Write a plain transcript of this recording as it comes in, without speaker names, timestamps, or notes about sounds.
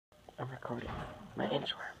I'm recording my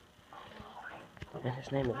inchworm. And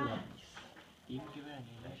his name is Maurice. You can give it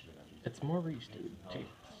a name. It's Maurice, dude. Jesus.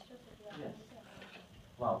 Yes.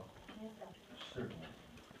 Well, certainly.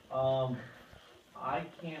 I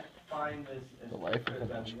can't find this as quick as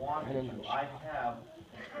I wanted to. I have,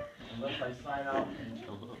 unless I sign out and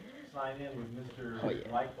sign in with Mr.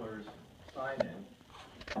 Leichler's sign-in.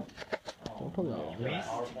 Don't put it on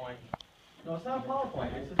PowerPoint. No, it's not a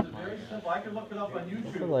PowerPoint. It's just a very simple. I can look it up on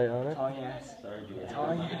YouTube. Put a light on it. Oh yes.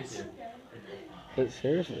 Oh yes. It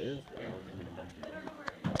seriously is.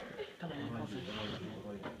 I'm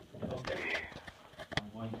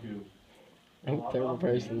going to. I'm third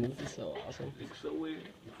person. This is so awesome. It's so weird.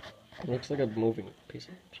 It looks like a moving piece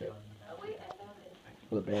of shit.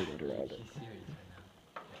 With a bandage around it.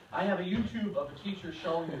 I have a YouTube of a teacher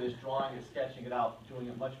showing me this drawing and sketching it out, doing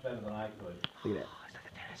it much better than I could. Look at that.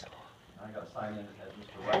 I got to sign in as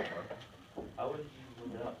Mr. Reichler. How would you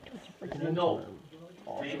look it up? It's It's a note.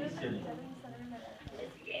 Babysitting.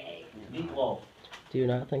 Meatloaf. Do you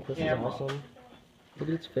not think this is awesome? Look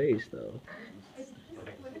at its face, though.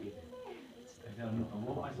 I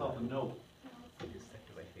wrote myself a note. It's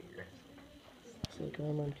like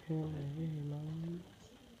I'm on camera. Hey, Mom.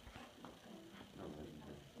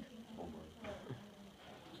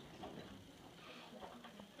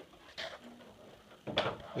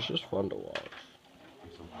 It's just fun to watch.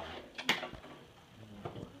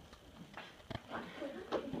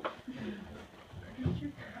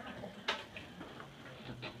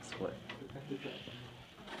 Split.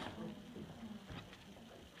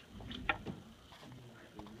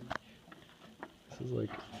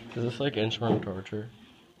 Is this like inchworm torture?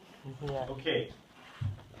 Yeah. Okay,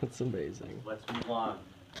 It's amazing. let's move on.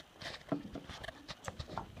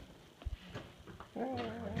 I'll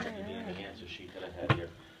give you the answer sheet that I had here.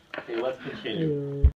 Okay, let's continue.